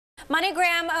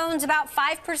MoneyGram owns about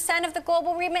 5% of the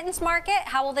global remittance market.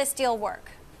 How will this deal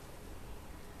work?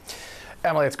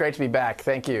 Emily, it's great to be back.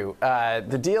 Thank you.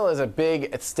 The deal is a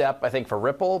big step, I think, for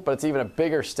Ripple, but it's even a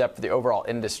bigger step for the overall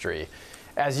industry.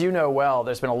 As you know well,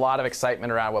 there's been a lot of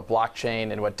excitement around what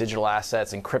blockchain and what digital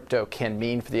assets and crypto can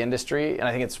mean for the industry, and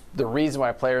I think it's the reason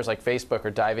why players like Facebook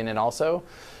are diving in also.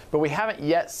 But we haven't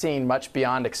yet seen much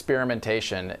beyond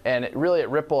experimentation, and really at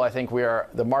Ripple, I think we are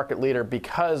the market leader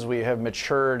because we have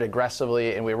matured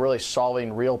aggressively and we're really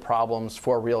solving real problems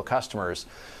for real customers.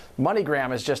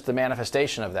 MoneyGram is just the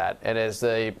manifestation of that. And as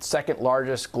the second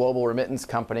largest global remittance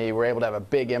company, we're able to have a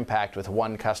big impact with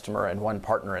one customer and one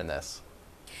partner in this.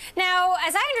 Now,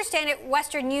 as I understand it,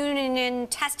 Western Union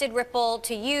tested Ripple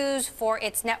to use for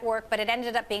its network, but it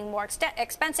ended up being more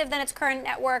expensive than its current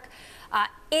network.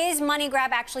 Is MoneyGram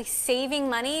actually saving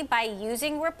money by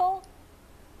using Ripple?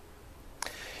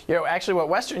 You know, actually what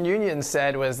Western Union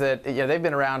said was that they've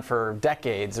been around for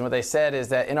decades, and what they said is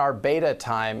that in our beta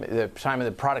time, the time of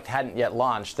the product hadn't yet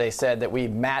launched, they said that we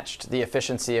matched the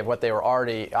efficiency of what they were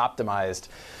already optimized.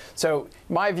 So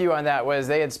my view on that was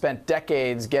they had spent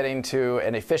decades getting to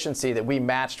an efficiency that we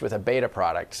matched with a beta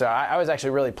product. So I was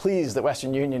actually really pleased that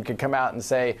Western Union could come out and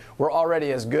say we're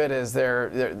already as good as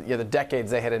the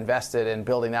decades they had invested in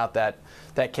building out that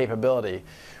capability.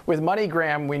 With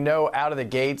MoneyGram, we know out of the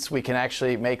gates we can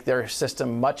actually make their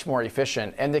system much more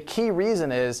efficient. And the key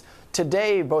reason is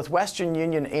today, both Western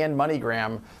Union and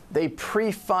MoneyGram, they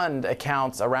pre-fund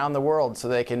accounts around the world so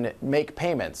they can make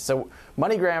payments. So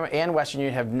MoneyGram and Western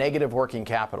Union have negative working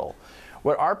capital.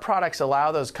 What our products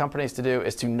allow those companies to do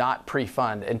is to not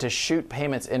pre-fund and to shoot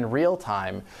payments in real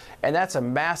time. And that's a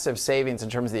massive savings in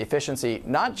terms of the efficiency,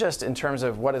 not just in terms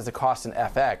of what is the cost in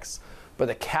FX, but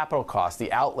the capital cost,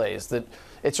 the outlays. That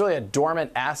it's really a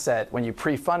dormant asset when you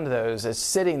pre-fund those is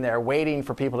sitting there waiting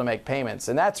for people to make payments.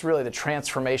 And that's really the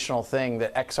transformational thing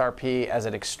that XRP as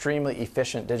an extremely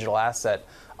efficient digital asset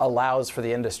allows for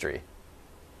the industry.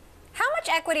 How much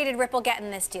equity did Ripple get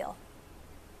in this deal?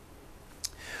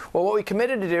 Well, what we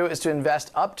committed to do is to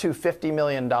invest up to $50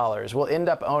 million. We'll end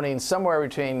up owning somewhere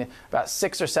between about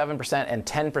 6 or 7% and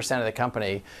 10% of the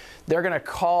company. They're going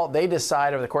to they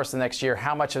decide over the course of the next year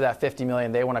how much of that $50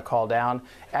 million they want to call down.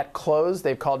 At close,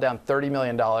 they've called down $30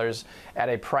 million at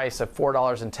a price of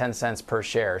 $4.10 per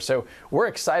share. So we're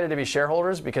excited to be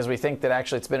shareholders because we think that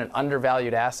actually it's been an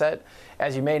undervalued asset.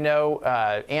 As you may know,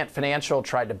 Ant Financial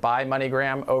tried to buy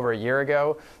MoneyGram over a year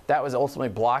ago. That was ultimately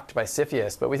blocked by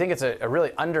CFIUS, but we think it's a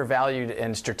really undervalued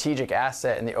and strategic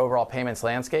asset in the overall payments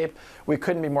landscape. We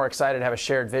couldn't be more excited to have a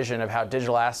shared vision of how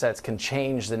digital assets can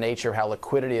change the nature of how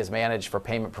liquidity is managed for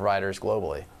payment providers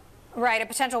globally. Right, a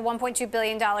potential $1.2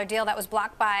 billion deal that was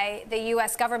blocked by the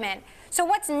U.S. government. So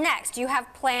what's next? Do you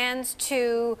have plans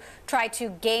to try to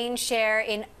gain share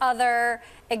in other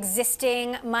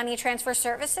existing money transfer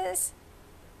services?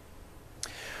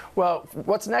 Well,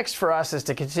 what's next for us is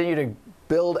to continue to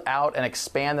build out and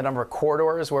expand the number of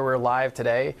corridors where we're live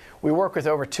today. We work with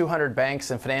over 200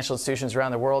 banks and financial institutions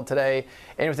around the world today.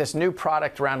 And with this new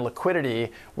product around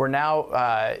liquidity, we're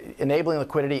now enabling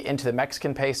liquidity into the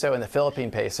Mexican peso and the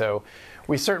Philippine peso.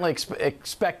 We certainly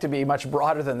expect to be much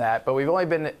broader than that, but we've only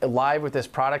been live with this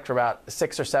product for about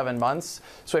 6 or 7 months.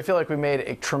 So I feel like we made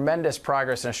a tremendous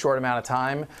progress in a short amount of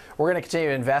time. We're going to continue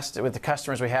to invest with the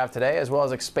customers we have today, as well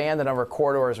as expand the number of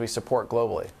corridors we support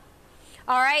globally.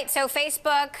 All right, so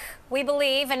Facebook, we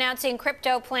believe, announcing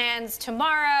crypto plans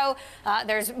tomorrow.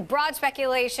 There's broad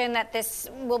speculation that this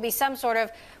will be some sort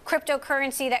of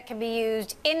cryptocurrency that can be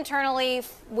used internally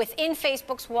within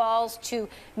Facebook's walls to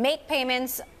make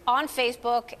payments on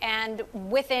Facebook and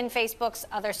within Facebook's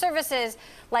other services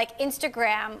like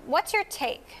Instagram. What's your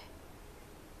take?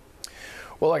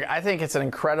 Well, look, I think it's an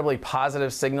incredibly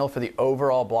positive signal for the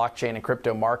overall blockchain and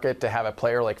crypto market to have a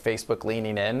player like Facebook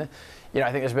leaning in. You know,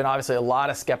 I think there's been obviously a lot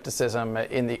of skepticism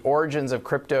in the origins of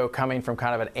crypto coming from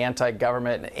kind of an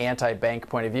anti-government and anti-bank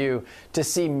point of view. To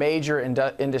see major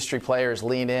industry players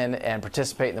lean in and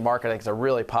participate in the market, I think is a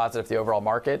really positive for the overall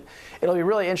market. It'll be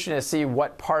really interesting to see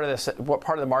what part of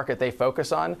the market they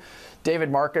focus on.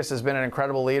 David Marcus has been an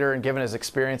incredible leader, and given his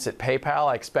experience at PayPal,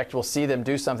 I expect we'll see them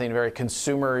do something very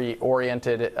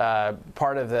consumer-oriented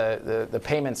part of the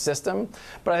payment system.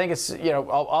 But I think it's, you know,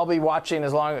 I'll be watching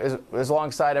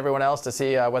alongside everyone else to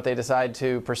see what they decide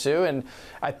to pursue. And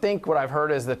I think what I've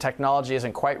heard is the technology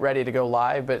isn't quite ready to go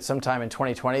live, but sometime in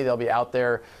 2020 they'll be out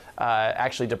there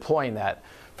actually deploying that.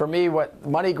 For me, what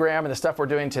MoneyGram and the stuff we're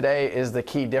doing today is the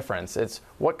key difference. It's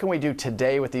what can we do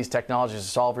today with these technologies to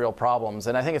solve real problems?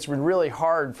 And I think it's been really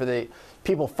hard for the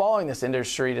people following this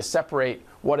industry to separate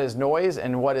what is noise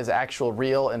and what is actual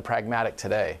real and pragmatic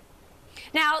today.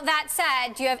 Now, that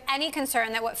said, do you have any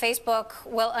concern that what Facebook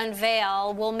will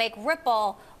unveil will make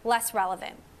Ripple less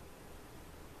relevant?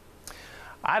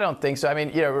 I don't think so. I mean,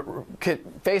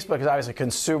 Facebook is obviously a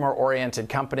consumer-oriented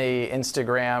company.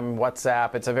 Instagram,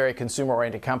 WhatsApp, it's a very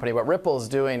consumer-oriented company. What Ripple is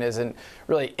doing is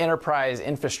really enterprise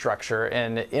infrastructure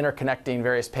and interconnecting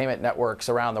various payment networks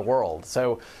around the world.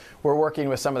 So we're working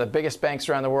with some of the biggest banks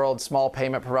around the world, small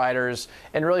payment providers,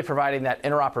 and really providing that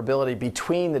interoperability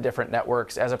between the different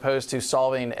networks as opposed to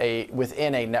solving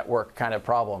within a network kind of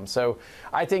problem. So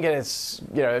I think it's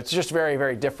just very,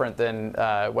 very different than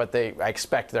what I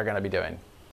expect they're going to be doing.